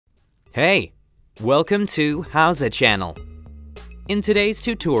Hey, welcome to Howza Channel. In today's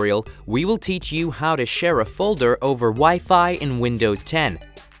tutorial, we will teach you how to share a folder over Wi-Fi in Windows 10.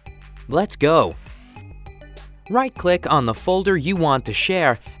 Let's go! Right-click on the folder you want to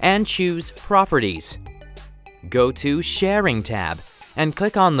share and choose Properties. Go to Sharing tab and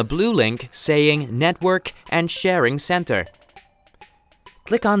click on the blue link saying Network and Sharing Center.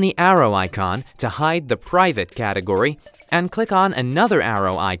 Click on the arrow icon to hide the Private category and click on another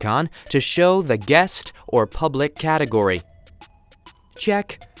arrow icon to show the Guest or Public category.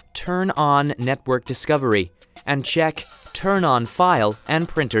 Check Turn on Network Discovery and check Turn on File and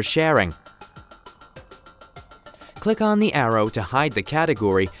Printer Sharing. Click on the arrow to hide the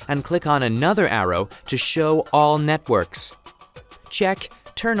category and click on another arrow to show all networks. Check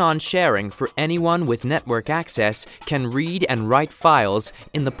Turn on Sharing for anyone with network access can read and write files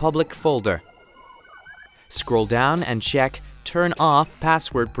in the public folder. Scroll down and check Turn off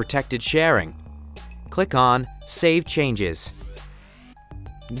Password Protected Sharing. Click on Save Changes.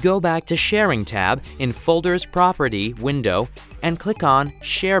 Go back to Sharing tab in Folders Property window and click on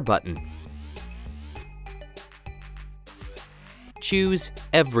Share button. Choose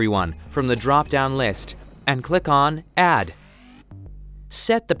Everyone from the drop-down list and click on Add.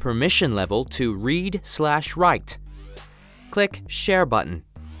 Set the permission level to Read/Write. Click Share button.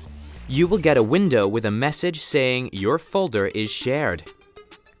 You will get a window with a message saying your folder is shared.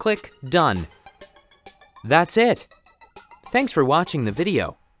 Click Done. That's it! Thanks for watching the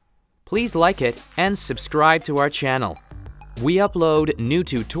video. Please like it and subscribe to our channel. We upload new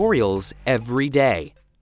tutorials every day.